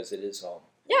locations because it is home.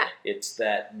 Yeah, It's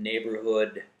that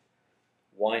neighborhood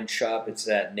wine shop. It's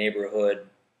that neighborhood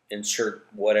insert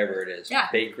whatever it is. Yeah.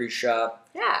 Bakery shop.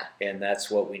 yeah, And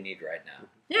that's what we need right now.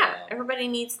 yeah. Everybody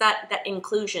needs that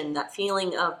inclusion, that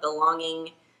feeling of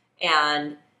belonging,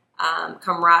 and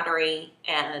camaraderie,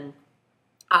 and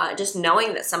just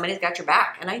knowing that somebody's got your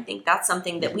back. And I think that's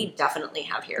something that we definitely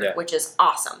have here, Yeah. which is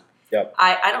awesome. Yep.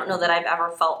 I don't know that I've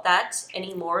ever felt that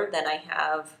any more than I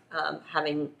have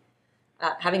having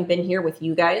been here with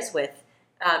you guys, with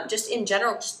just in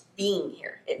general, just being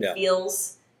here. It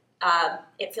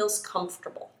feels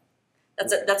comfortable.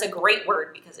 That's a great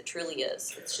word because it truly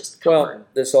is. It's just comfort. Well,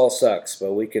 this all sucks,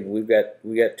 but we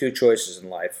got 2 choices in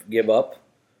life: give up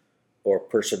or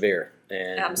persevere.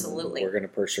 And Absolutely. we're going to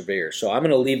persevere. So I'm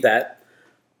going to leave that.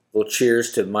 Little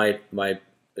cheers to my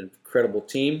incredible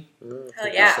team.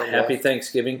 Hell yeah. Happy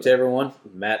Thanksgiving to everyone.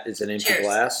 Matt is an empty Cheers.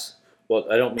 glass. Well,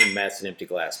 I don't mean Matt's an empty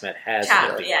glass. Matt has Yeah,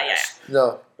 an empty yeah, glass.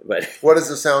 No. But What is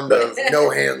the sound of no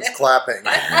hands clapping?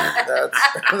 That's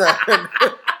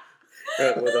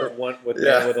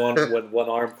with one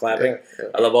arm clapping. Yeah.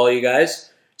 I love all you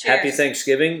guys. Cheers. Happy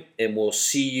Thanksgiving, and we'll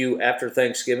see you after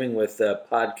Thanksgiving with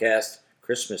podcast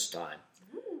Christmas time.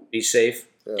 Be safe,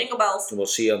 Jingle bells. and we'll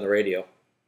see you on the radio.